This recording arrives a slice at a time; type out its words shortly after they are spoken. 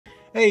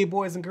Hey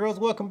boys and girls,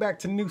 welcome back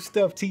to New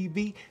Stuff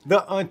TV,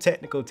 the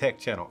untechnical tech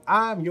channel.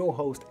 I'm your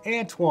host,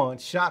 Antoine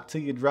Shop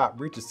Till You Drop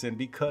Richardson,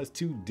 because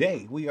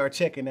today we are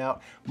checking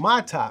out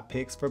my top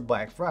picks for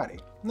Black Friday.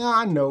 Now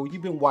I know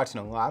you've been watching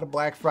a lot of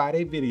Black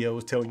Friday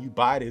videos telling you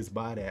buy this,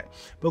 buy that.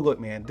 But look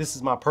man, this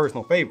is my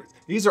personal favorites.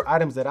 These are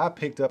items that I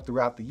picked up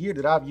throughout the year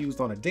that I've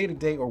used on a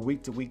day-to-day or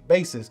week-to-week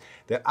basis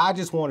that I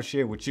just want to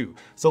share with you.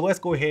 So let's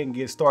go ahead and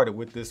get started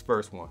with this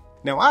first one.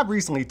 Now I've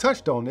recently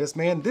touched on this,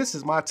 man. This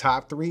is my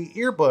top 3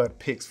 earbud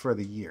picks for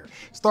the year.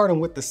 Starting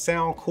with the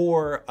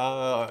Soundcore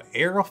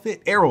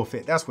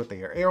Aerofit, that's what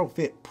they are,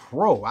 Aerofit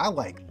Pro. I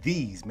like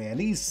these, man.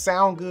 These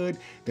sound good,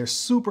 they're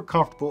super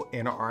comfortable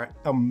and are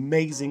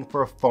amazing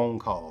for phone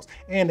calls.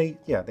 And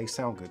they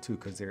sound good too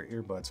because they're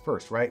earbuds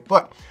first, right?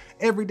 But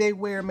everyday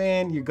wear,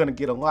 man, you're gonna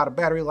get a lot of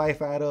battery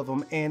life out of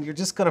them and you're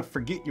just gonna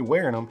forget you're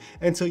wearing them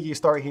until you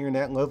start hearing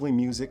that lovely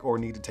music or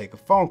need to take a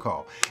phone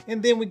call.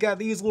 And then we got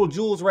these little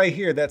jewels right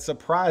here that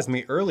surprised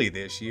me early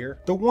this year,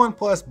 the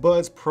Oneplus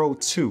Buds Pro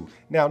 2.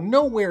 Now,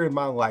 nowhere in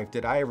my life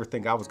did I ever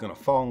think I was gonna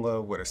fall in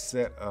love with a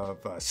set of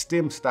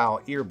stem style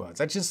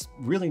earbuds. I just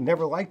really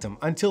never liked them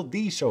until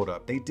these showed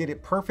up. They did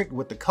it perfect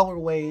with the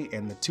colorway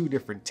and the 2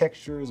 different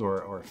textures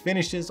or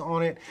finishes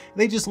on it.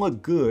 They just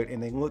look good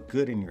and they look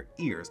good in your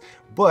ears.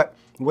 But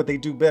what they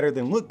do better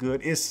than look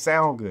good is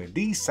sound good.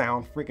 These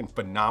sound freaking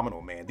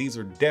phenomenal, man. These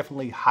are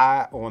definitely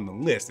high on the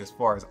list as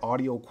far as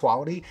audio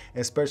quality,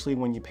 especially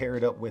when you pair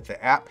it up with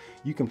the app.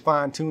 You can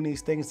fine tune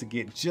these things to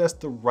get just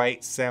the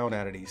right sound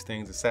out of these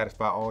things to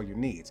satisfy all your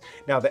needs.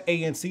 Now the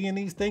ANC in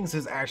these things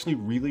is actually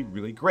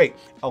really great,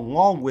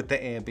 along with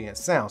the ambient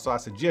sound. So I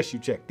suggest you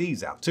check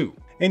these out too.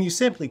 And you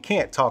simply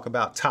can't talk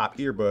about top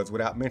earbuds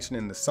without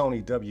mentioning the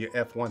Sony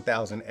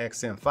WF-1000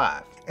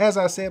 XM5. As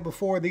I said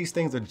before, these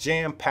things are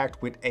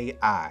jam-packed with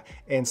AI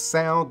and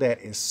sound that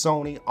is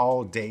Sony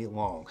all day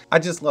long. I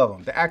just love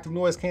them. The active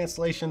noise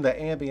cancellation, the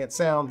ambient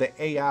sound, the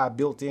AI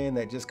built in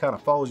that just kind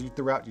of follows you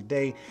throughout your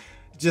day.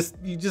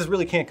 You just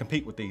really can't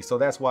compete with these, so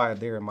that's why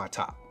they're in my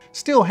top.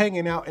 Still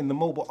hanging out in the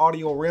mobile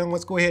audio realm,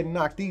 let's go ahead and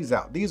knock these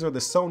out. These are the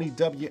Sony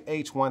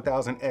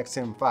WH-1000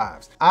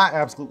 XM5s. I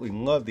absolutely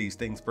love these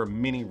things for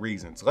many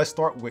reasons. Let's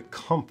start with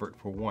comfort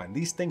for one.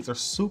 These things are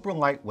super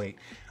lightweight,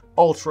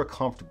 ultra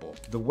comfortable.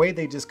 The way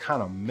they just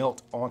kind of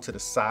melt onto the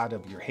side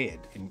of your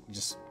head and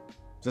just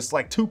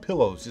like 2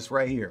 pillows just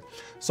right here.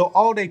 So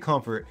all day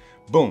comfort,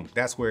 boom,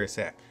 that's where it's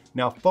at.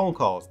 Now phone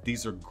calls,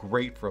 these are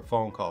great for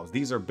phone calls.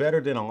 These are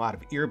better than a lot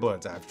of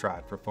earbuds I've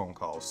tried for phone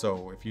calls.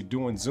 So if you're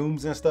doing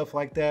Zooms and stuff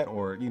like that,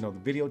 or the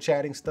video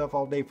chatting stuff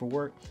all day for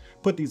work,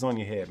 put these on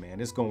your head,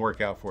 man. It's gonna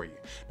work out for you.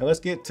 Now let's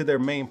get to their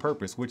main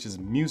purpose, which is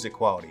music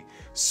quality.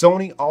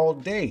 Sony all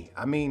day.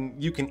 I mean,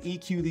 you can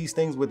EQ these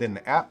things within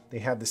the app. They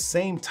have the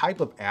same type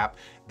of app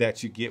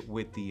that you get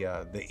with the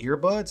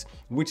earbuds,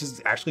 which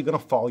is actually gonna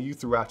follow you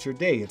throughout your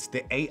day. It's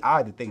the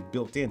AI that they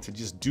built in to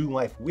just do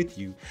life with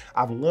you.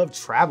 I've loved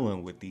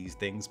traveling with these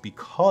things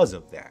because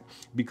of that.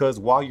 Because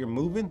while you're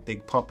moving, they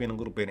pump in a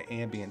little bit of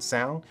ambient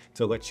sound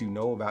to let you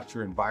know about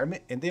your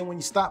environment. And then when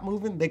you stop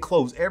moving, they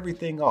close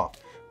everything off.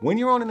 When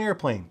you're on an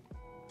airplane,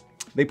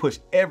 they push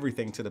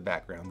everything to the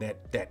background.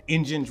 That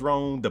engine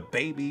drone, the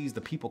babies,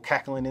 the people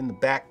cackling in the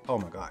back, oh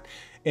my God.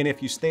 And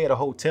if you stay at a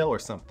hotel or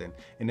something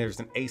and there's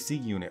an AC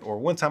unit, or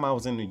one time I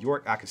was in New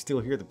York, I could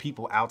still hear the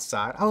people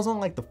outside. I was on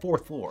like the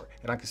 4th floor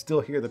and I could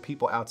still hear the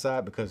people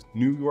outside because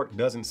New York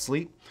doesn't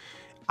sleep.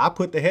 I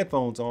put the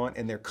headphones on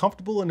and they're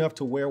comfortable enough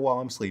to wear while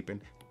I'm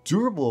sleeping,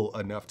 durable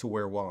enough to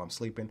wear while I'm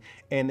sleeping,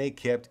 and they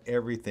kept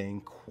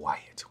everything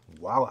quiet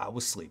while I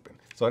was sleeping.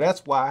 So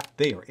that's why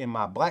they are in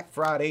my Black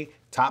Friday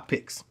top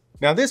picks.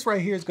 Now this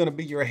right here is gonna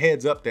be your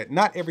heads up that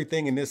not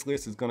everything in this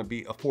list is gonna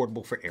be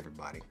affordable for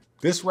everybody.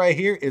 This right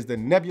here is the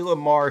Nebula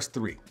Mars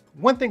 3.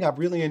 One thing I've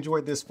really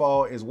enjoyed this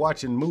fall is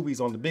watching movies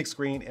on the big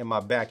screen in my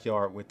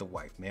backyard with the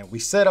wife, man. We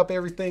set up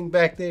everything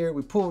back there,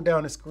 we pull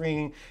down the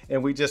screen,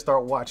 and we just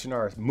start watching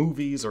our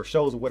movies or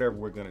shows or whatever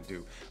we're gonna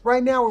do.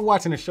 Right now, we're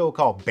watching a show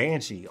called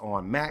Banshee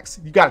on Max.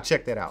 You gotta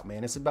check that out,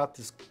 man. It's about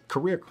this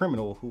career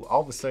criminal who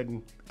all of a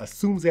sudden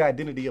assumes the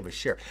identity of a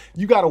sheriff.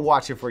 You gotta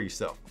watch it for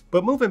yourself.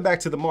 But moving back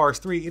to the Mars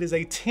 3, it is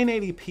a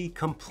 1080p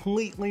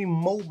completely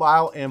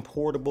mobile and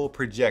portable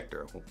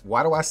projector.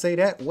 Why do I say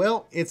that?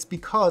 Well, it's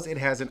because it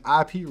has an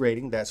IP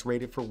rating that's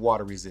rated for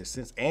water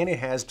resistance, and it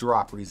has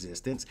drop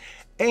resistance,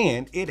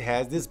 and it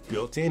has this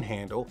built-in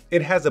handle.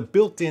 It has a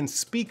built-in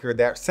speaker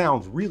that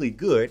sounds really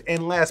good,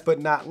 and last but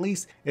not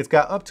least, it's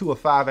got up to a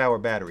 5-hour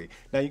battery.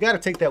 Now you got to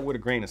take that with a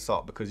grain of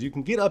salt because you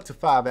can get up to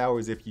 5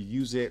 hours if you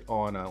use it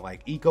on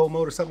like eco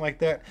mode or something like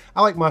that.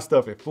 I like my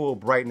stuff at full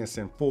brightness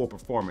and full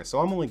performance, so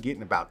I'm only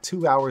getting about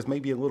 2 hours,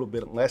 maybe a little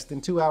bit less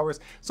than 2 hours.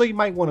 So you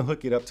might want to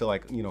hook it up to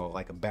like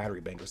a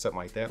battery bank or something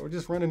like that, or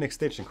just run an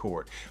extension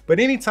cord. But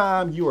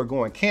anytime you are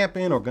going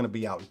camping or going to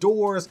be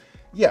outdoors,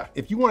 yeah,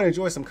 if you want to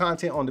enjoy some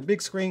content on the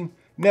big screen,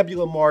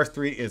 Nebula Mars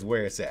 3 is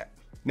where it's at.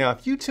 Now,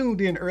 if you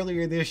tuned in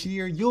earlier this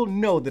year, you'll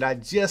know that I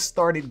just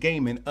started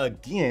gaming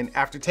again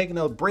after taking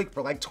a break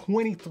for like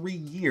 23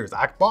 years.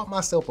 I bought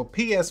myself a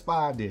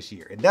PS5 this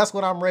year, and that's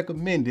what I'm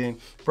recommending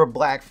for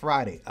Black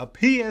Friday. A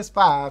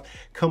PS5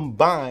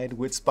 combined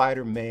with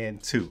Spider-Man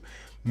 2.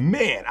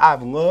 Man,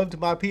 I've loved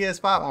my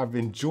PS5. I've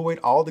enjoyed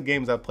all the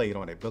games I've played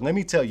on it. But let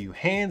me tell you,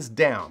 hands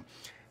down,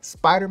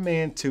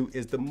 Spider-Man 2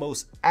 is the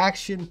most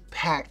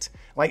action-packed.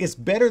 Like, it's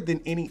better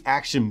than any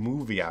action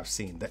movie I've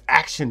seen. The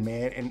action,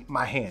 man, and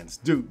my hands,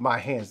 dude, my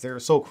hands, they're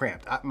so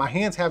cramped. My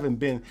hands haven't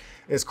been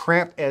as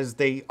cramped as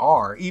they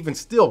are, even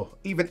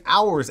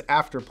hours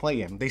after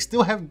playing. They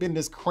still haven't been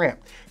this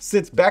cramped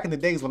since back in the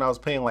days when I was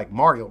playing like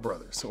Mario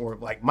Brothers or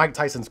like Mike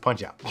Tyson's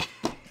Punch-Out.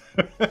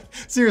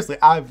 Seriously,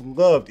 I've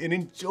loved and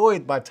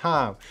enjoyed my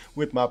time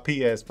with my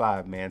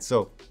PS5, man.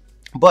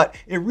 But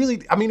it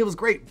really, I mean, it was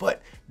great,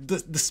 but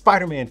the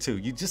Spider-Man 2,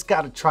 you just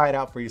got to try it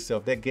out for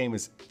yourself. That game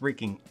is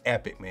freaking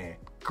epic, man.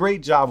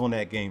 Great job on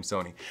that game,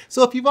 Sony.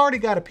 So if you've already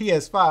got a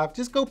PS5,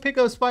 just go pick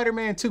up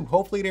Spider-Man 2.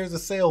 Hopefully there's a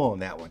sale on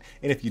that one.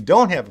 And if you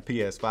don't have a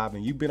PS5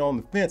 and you've been on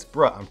the fence,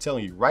 bruh, I'm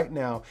telling you right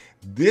now,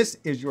 this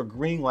is your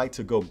green light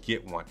to go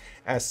get one.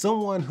 As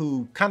someone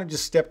who kind of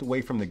just stepped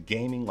away from the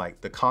gaming,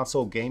 like the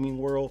console gaming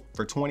world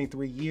for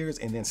 23 years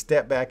and then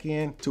stepped back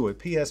into a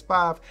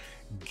PS5,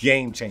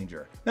 game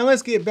changer. Now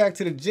let's get back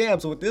to the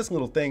jams with this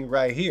little thing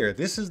right here.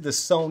 This is the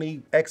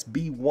Sony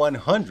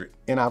XB100,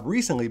 and I've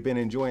recently been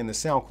enjoying the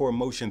Soundcore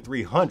Motion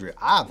 300.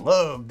 I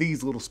love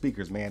these little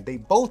speakers, man. They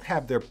both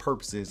have their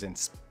purposes and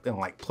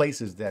like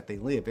places that they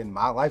live in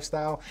my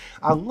lifestyle.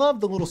 I love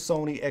the little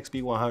Sony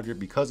XB100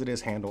 because of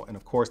this handle and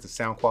of course the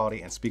sound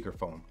quality and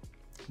speakerphone.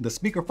 The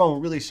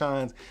speakerphone really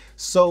shines,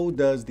 so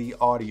does the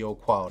audio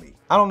quality.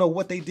 I don't know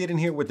what they did in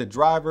here with the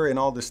driver and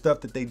all the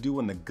stuff that they do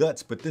in the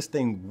guts, but this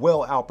thing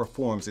well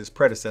outperforms its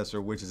predecessor,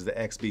 which is the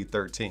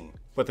XB13.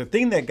 But the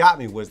thing that got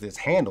me was this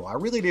handle. I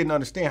really didn't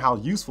understand how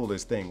useful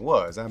this thing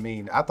was. I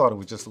mean, I thought it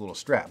was just a little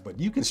strap, but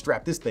you can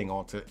strap this thing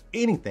onto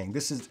anything.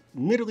 This is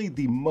literally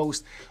the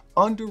most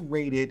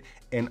underrated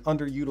and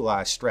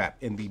underutilized strap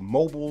in the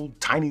mobile,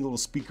 tiny little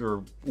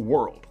speaker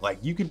world.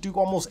 Like, you can do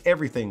almost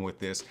everything with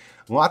this.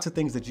 Lots of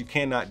things that you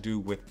cannot do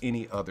with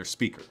any other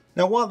speaker.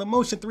 Now, while the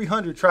Motion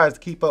 300 tries to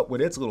keep up with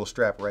its little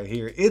strap right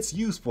here, it's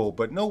useful,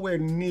 but nowhere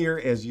near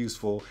as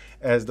useful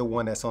as the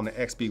one that's on the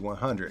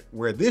XB100.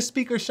 Where this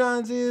speaker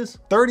shines is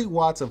 30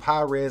 watts of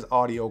high-res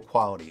audio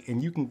quality,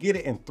 and you can get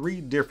it in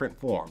 3 different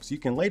forms. You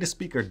can lay the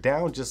speaker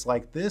down just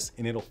like this,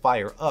 and it'll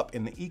fire up,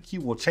 and the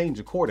EQ will change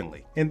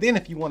accordingly. And then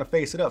if you want to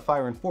face it up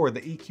firing forward,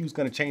 the EQ is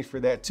going to change for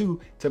that too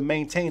to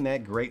maintain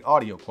that great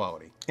audio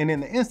quality. And in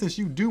the instance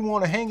you do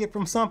want to hang it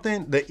from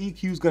something, the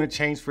EQ is going to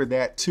change for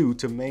that too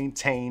to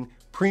maintain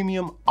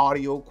premium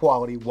audio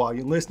quality while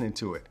you're listening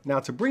to it. Now,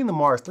 to bring the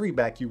Mars 3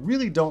 back, you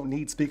really don't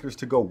need speakers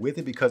to go with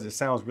it because it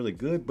sounds really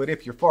good, but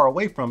if you're far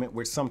away from it,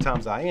 which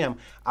sometimes I am,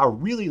 I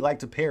really like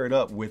to pair it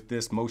up with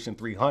this Motion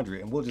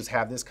 300, and we'll just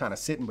have this kind of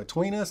sitting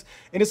between us,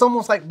 and it's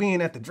almost like being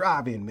at the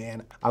drive-in,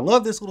 man. I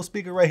love this little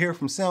speaker right here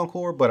from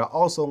Soundcore, but I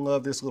also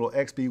love this little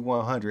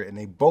XB100, and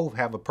they both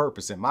have a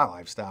purpose in my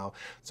lifestyle,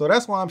 so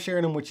that's why I'm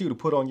sharing them with you to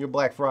put on your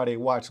Black Friday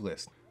watch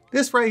list.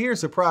 This right here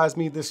surprised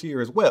me this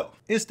year as well.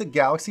 It's the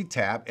Galaxy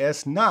Tab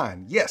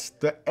S9. Yes,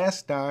 the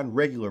S9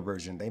 regular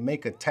version. They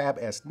make a Tab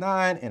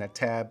S9 and a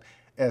Tab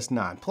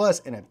S9 Plus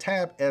and a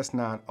Tab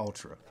S9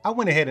 Ultra. I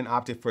went ahead and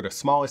opted for the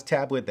smallest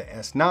tablet, the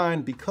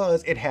S9,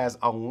 because it has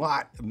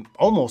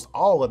almost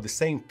all of the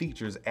same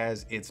features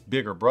as its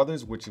bigger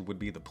brothers, which would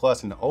be the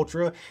Plus and the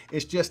Ultra.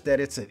 It's just that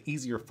it's an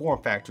easier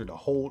form factor to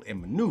hold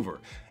and maneuver.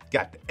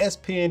 Got the S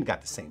Pen,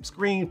 got the same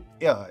screen,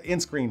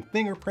 in-screen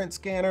fingerprint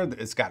scanner.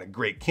 It's got a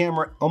great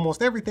camera.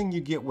 Almost everything you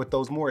get with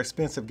those more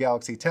expensive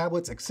Galaxy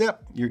tablets,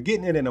 except you're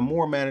getting it in a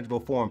more manageable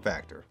form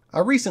factor. I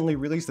recently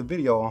released a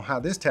video on how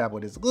this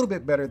tablet is a little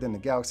bit better than the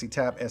Galaxy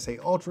Tab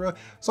S8 Ultra,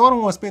 so I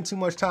don't want to spend too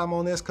much time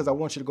on this because I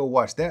want you to go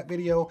watch that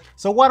video.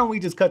 So why don't we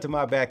just cut to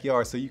my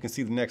backyard so you can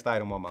see the next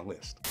item on my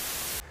list.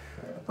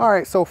 All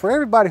right, so for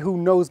everybody who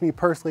knows me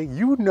personally,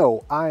 you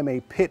know I'm a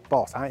pit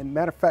boss.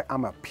 Matter of fact,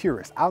 I'm a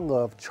purist. I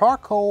love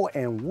charcoal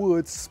and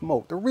wood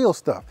smoke, the real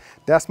stuff.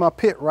 That's my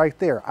pit right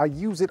there. I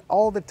use it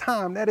all the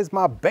time. That is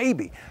my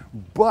baby.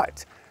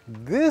 But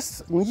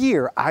this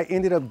year, I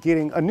ended up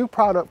getting a new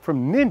product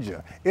from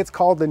Ninja. It's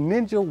called the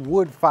Ninja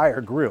Wood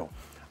Fire Grill.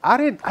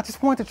 I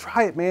just wanted to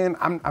try it, man.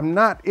 I'm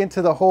not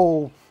into the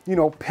whole, you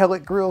know,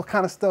 pellet grill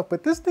kind of stuff,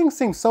 but this thing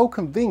seems so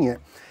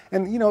convenient.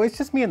 And you know, it's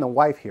just me and the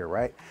wife here,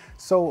 right?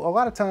 So a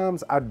lot of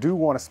times I do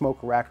want to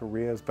smoke a rack of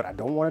ribs, but I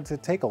don't want it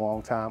to take a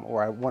long time,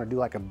 or I want to do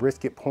like a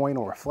brisket point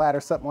or a flat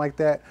or something like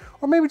that,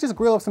 or maybe just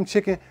grill up some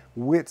chicken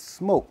with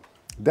smoke.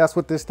 That's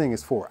what this thing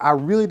is for. I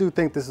really do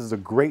think this is a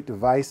great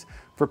device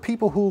for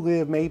people who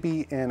live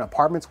maybe in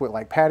apartments with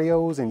like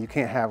patios and you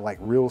can't have like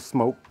real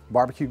smoke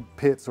barbecue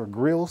pits or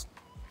grills.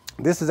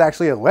 This is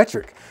actually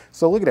electric.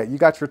 So look at that. You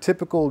got your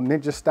typical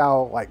Ninja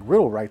style like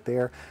griddle right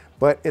there,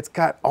 but it's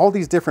got all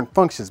these different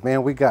functions,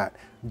 man. We got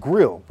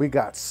grill, we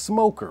got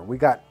smoker, we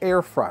got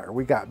air fryer,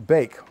 we got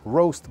bake,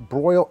 roast,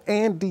 broil,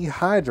 and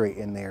dehydrate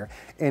in there.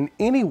 And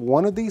any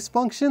one of these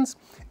functions,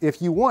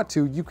 if you want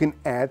to, you can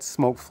add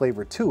smoke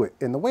flavor to it.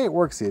 And the way it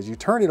works is you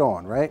turn it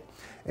on, right?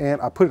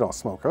 And I put it on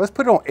smoker. Let's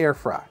put it on air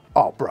fry.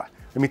 Oh, bruh,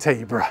 let me tell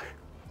you, bruh,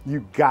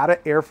 you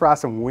gotta air fry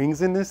some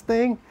wings in this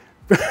thing.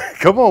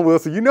 Come on,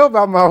 Wilson, you know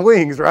about my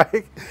wings,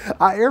 right?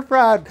 I air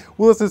fried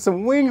Wilson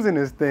some wings in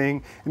this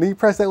thing, and then you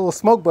press that little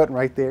smoke button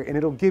right there, and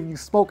it'll give you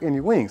smoke in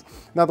your wings.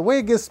 Now, the way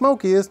it gets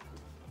smoke is,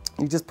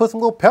 you just put some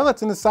little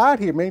pellets in the side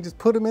here, man. Just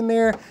put them in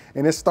there,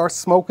 and it starts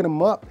smoking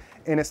them up,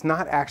 and it's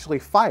not actually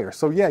fire.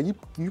 So yeah,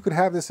 you could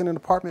have this in an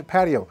apartment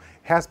patio. It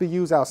has to be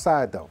used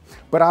outside though.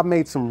 But I've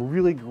made some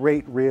really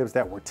great ribs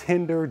that were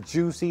tender,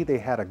 juicy. They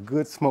had a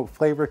good smoke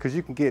flavor, because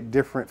you can get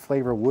different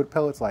flavor wood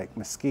pellets like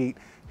mesquite,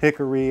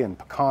 hickory, and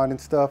pecan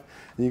and stuff.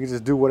 And you can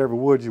just do whatever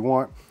wood you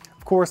want.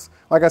 Of course,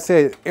 like I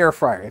said, air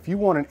fryer. If you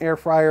want an air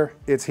fryer,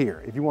 it's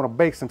here. If you want to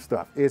bake some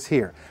stuff, it's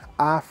here.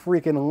 I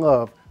freaking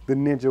love the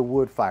Ninja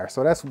wood fire.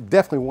 So that's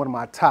definitely one of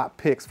my top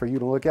picks for you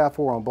to look out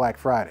for on Black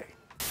Friday.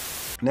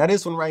 Now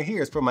this one right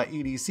here is for my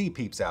EDC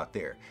peeps out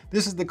there.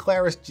 This is the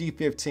Claris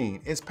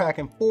G15. It's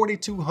packing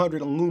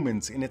 4200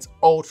 lumens and it's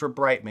ultra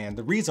bright, man.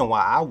 The reason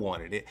why I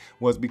wanted it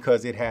was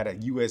because it had a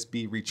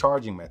USB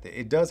recharging method.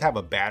 It does have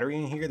a battery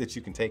in here that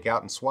you can take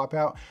out and swap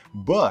out,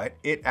 but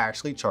it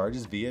actually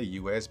charges via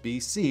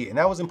USB-C. And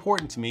that was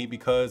important to me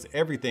because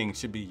everything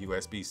should be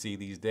USB-C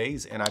these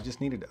days, and I just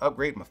needed to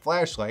upgrade my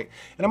flashlight.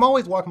 And I'm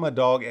always walking my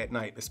dog at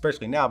night,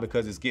 especially now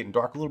because it's getting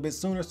dark a little bit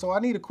sooner, so I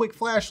need a quick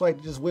flashlight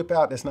to just whip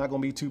out that's not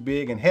gonna be too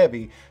big and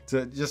heavy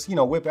to just, you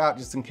know, whip out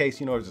just in case,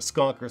 you know, there's a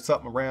skunk or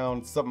something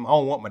around, something I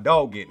don't want my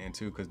dog getting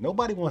into, because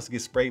nobody wants to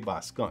get sprayed by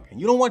a skunk, and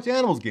you don't want your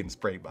animals getting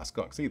sprayed by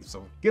skunks either.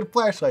 So get a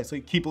flashlight so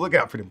you keep a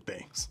lookout for them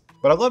things.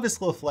 But I love this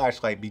little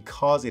flashlight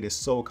because it is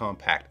so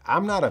compact.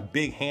 I'm not a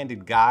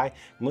big-handed guy.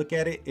 Look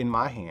at it in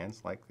my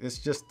hands. Like, it's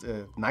just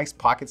a nice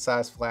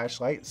pocket-sized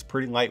flashlight. It's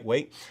pretty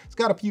lightweight. It's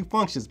got a few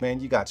functions, man.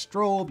 You got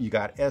strobe, you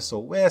got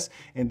SOS,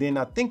 and then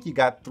I think you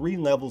got 3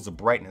 levels of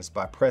brightness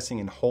by pressing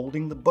and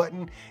holding the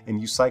button,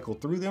 and you cycle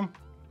through them.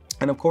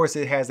 And of course,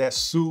 it has that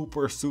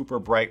super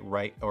bright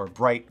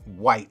bright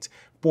white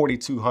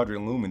 4200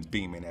 lumens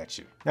beaming at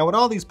you. Now, with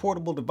all these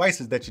portable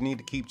devices that you need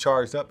to keep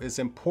charged up, it's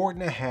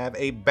important to have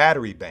a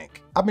battery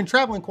bank. I've been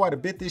traveling quite a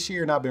bit this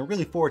year, and I've been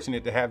really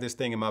fortunate to have this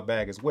thing in my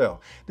bag as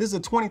well. This is a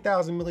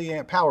 20,000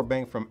 milliamp power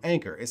bank from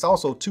Anker. It's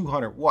also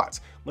 200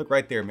 watts. Look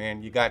right there,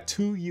 man. You got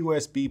 2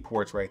 USB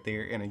ports right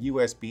there and a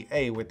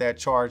USB-A with that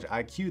Charge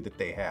IQ that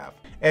they have.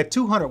 At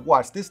 200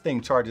 watts, this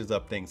thing charges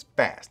up things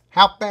fast.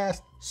 How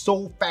fast?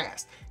 So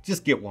fast.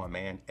 Just get one,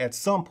 man. At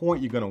some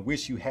point, you're gonna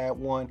wish you had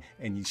one,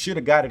 and you should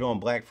have got it on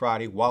Black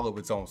Friday while it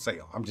was on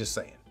sale. I'm just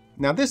saying.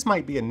 Now, this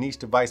might be a niche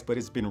device, but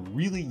it's been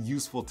really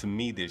useful to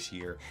me this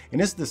year. And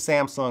this is the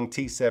Samsung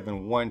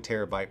T7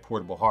 1TB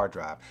portable hard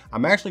drive.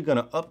 I'm actually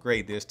gonna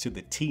upgrade this to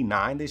the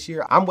T9 this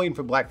year. I'm waiting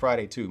for Black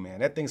Friday too, man.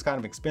 That thing's kind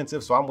of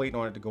expensive, so I'm waiting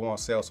on it to go on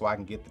sale so I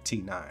can get the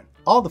T9.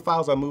 All the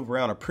files I move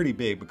around are pretty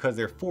big because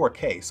they're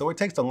 4K, so it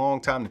takes a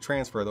long time to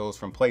transfer those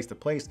from place to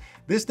place.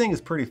 This thing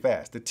is pretty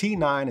fast. The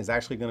T9 is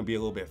actually gonna be a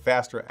little bit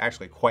faster,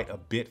 actually quite a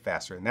bit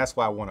faster, and that's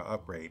why I wanna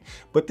upgrade.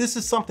 But this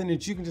is something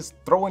that you can just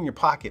throw in your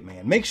pocket,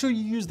 man. Make sure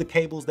you use the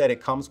cables that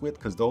it comes with,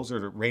 because those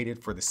are rated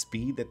for the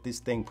speed that this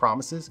thing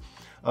promises.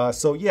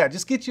 So yeah,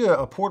 just get you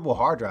a portable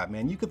hard drive,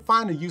 man. You could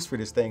find a use for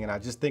this thing, and I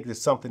just think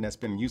it's something that's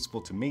been useful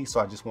to me, so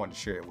I just wanted to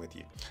share it with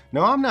you.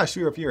 Now, I'm not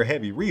sure if you're a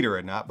heavy reader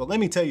or not, but let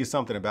me tell you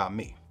something about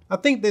me. I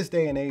think this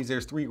day and age,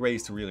 there's 3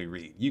 ways to really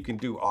read. You can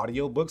do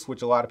audiobooks,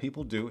 which a lot of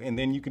people do, and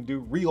then you can do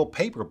real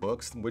paper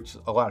books, which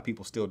a lot of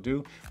people still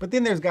do. But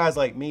then there's guys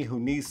like me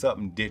who need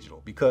something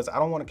digital, because I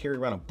don't want to carry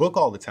around a book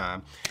all the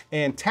time.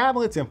 And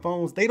tablets and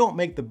phones, they don't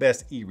make the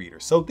best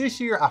e-readers. So this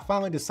year, I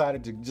finally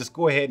decided to just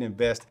go ahead and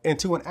invest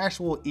into an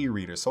actual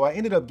e-reader. So I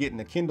ended up getting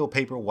a Kindle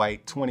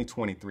Paperwhite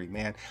 2023,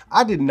 man.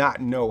 I did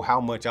not know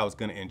how much I was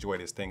going to enjoy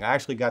this thing. I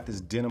actually got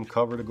this denim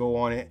cover to go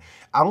on it.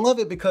 I love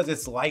it because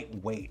it's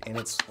lightweight and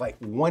it's like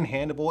one-handable.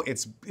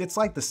 It's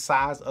like the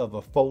size of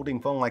a folding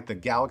phone, like the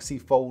Galaxy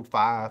Fold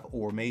 5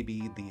 or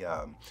maybe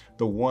the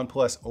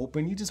Oneplus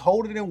Open. You just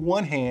hold it in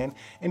one hand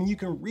and you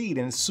can read,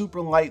 and it's super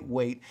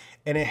lightweight,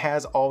 and it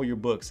has all your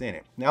books in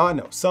it. Now, I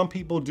know some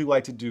people do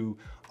like to do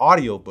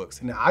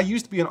audiobooks. Now, I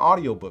used to be an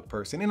audiobook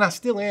person, and I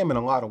still am in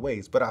a lot of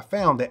ways, but I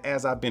found that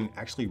as I've been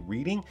actually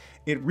reading,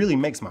 it really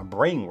makes my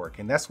brain work,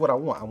 and that's what I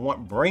want. I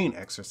want brain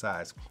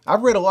exercise.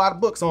 I've read a lot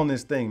of books on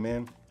this thing,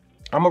 man.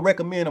 I'm gonna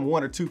recommend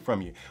 1 or 2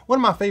 from you. One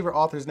of my favorite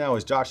authors now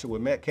is Joshua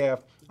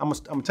Metcalf. I'm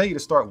gonna tell you to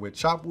start with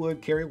Chop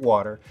Wood, Carry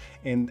Water,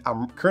 and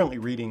I'm currently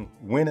reading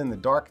When in the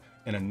Dark.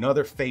 And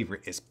another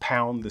favorite is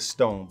Pound the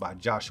Stone by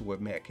Joshua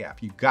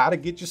Metcalf. You gotta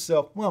get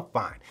yourself, well,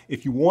 fine.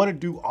 If you wanna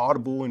do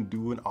Audible and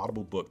do an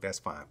Audible book, that's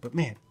fine. But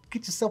man,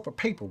 get yourself a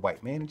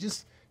Paperwhite, man, and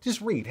just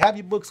read. Have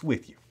your books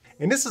with you.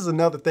 And this is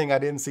another thing I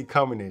didn't see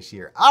coming this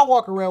year. I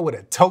walk around with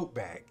a tote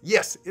bag.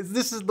 Yes,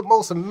 this is the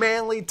most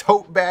manly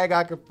tote bag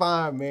I could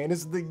find, man. This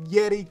is the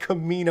Yeti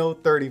Camino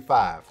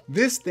 35.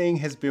 This thing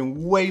has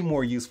been way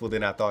more useful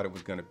than I thought it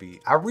was gonna be.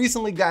 I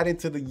recently got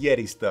into the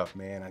Yeti stuff,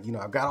 man.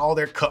 I've got all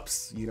their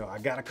cups, I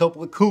got a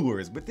couple of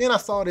coolers, but then I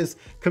saw this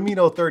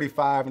Camino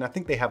 35, and I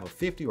think they have a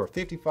 50 or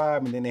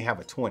 55, and then they have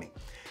a 20.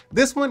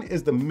 This one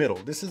is the middle.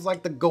 This is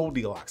like the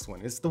Goldilocks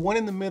one. It's the one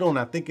in the middle, and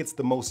I think it's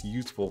the most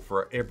useful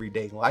for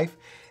everyday life.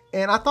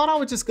 And I thought I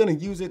was just gonna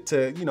use it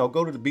to,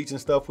 go to the beach and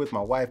stuff with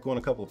my wife, go on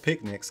a couple of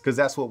picnics, because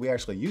that's what we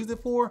actually used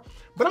it for.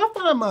 But I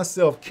find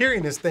myself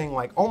carrying this thing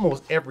like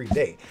almost every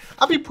day.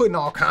 I'll be putting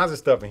all kinds of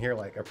stuff in here,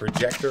 like a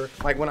projector.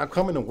 Like when I'm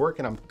coming to work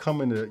and I'm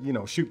coming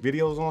to, shoot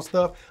videos on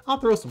stuff, I'll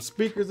throw some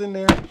speakers in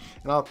there,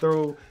 and I'll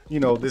throw,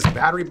 this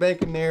battery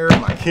bank in there,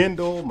 my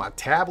Kindle, my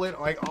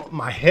tablet, like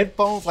my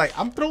headphones. Like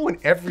I'm throwing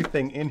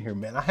everything in here,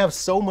 man. I have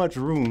so much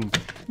room.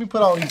 Let me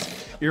put all these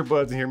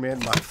earbuds in here, man.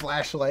 My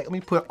flashlight. Let me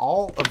put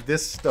all of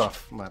this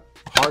stuff, my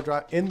hard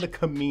drive, in the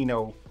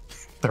Camino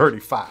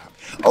 35.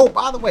 Oh,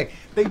 by the way,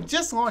 they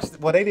just launched,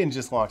 well, they didn't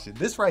just launch it.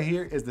 This right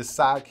here is the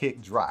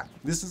Sidekick Dry.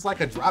 This is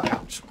like a dry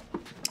pouch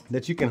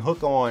that you can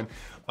hook on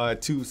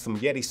to some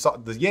the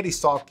Yeti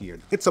soft gear.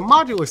 It's a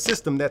modular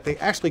system that they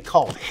actually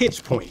call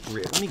hitch point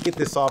grid. Let me get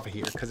this off of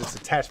here because it's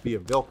attached via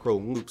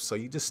Velcro loops. So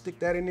you just stick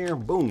that in there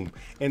and boom.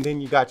 And then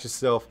you got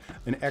yourself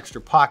an extra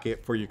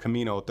pocket for your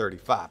Camino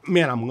 35.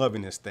 Man, I'm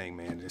loving this thing,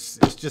 man. It's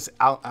just,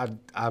 I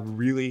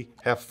really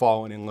have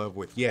fallen in love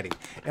with Yeti.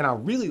 And I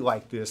really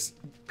like this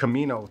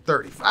Camino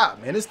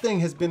 35, man. This thing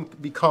has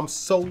become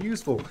so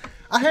useful.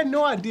 I had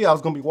no idea I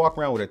was gonna be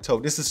walking around with a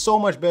tote. This is so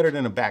much better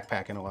than a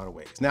backpack in a lot of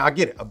ways. Now I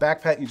get it, a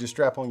backpack you just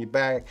strap on your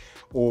back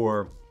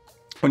or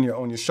on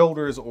your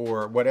shoulders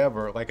or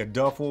whatever, like a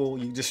duffel,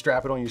 you just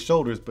strap it on your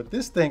shoulders. But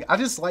this thing, I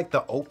just like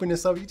the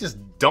openness of it. You just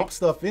dump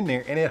stuff in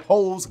there and it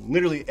holds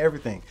literally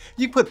everything.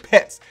 You put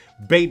pets,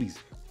 babies,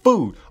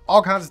 food,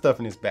 all kinds of stuff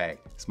in this bag.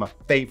 It's my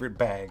favorite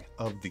bag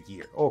of the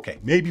year. Okay,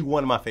 maybe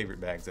one of my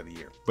favorite bags of the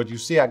year. But you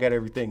see I got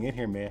everything in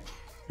here, man.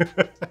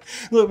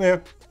 Look,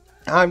 man.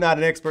 I'm not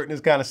an expert in this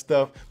kind of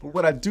stuff, but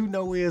what I do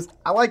know is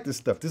I like this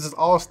stuff. This is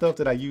all stuff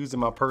that I use in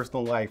my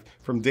personal life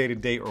from day to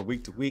day or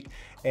week to week.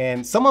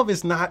 And some of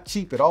it's not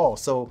cheap at all.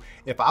 So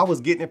if I was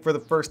getting it for the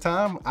first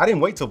time, I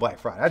didn't wait till Black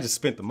Friday. I just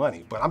spent the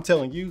money. But I'm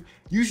telling you,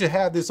 you should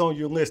have this on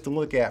your list to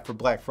look at for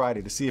Black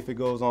Friday to see if it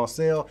goes on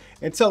sale,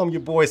 and tell them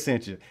your boy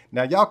sent you.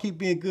 Now y'all keep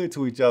being good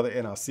to each other,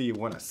 and I'll see you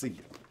when I see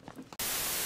you.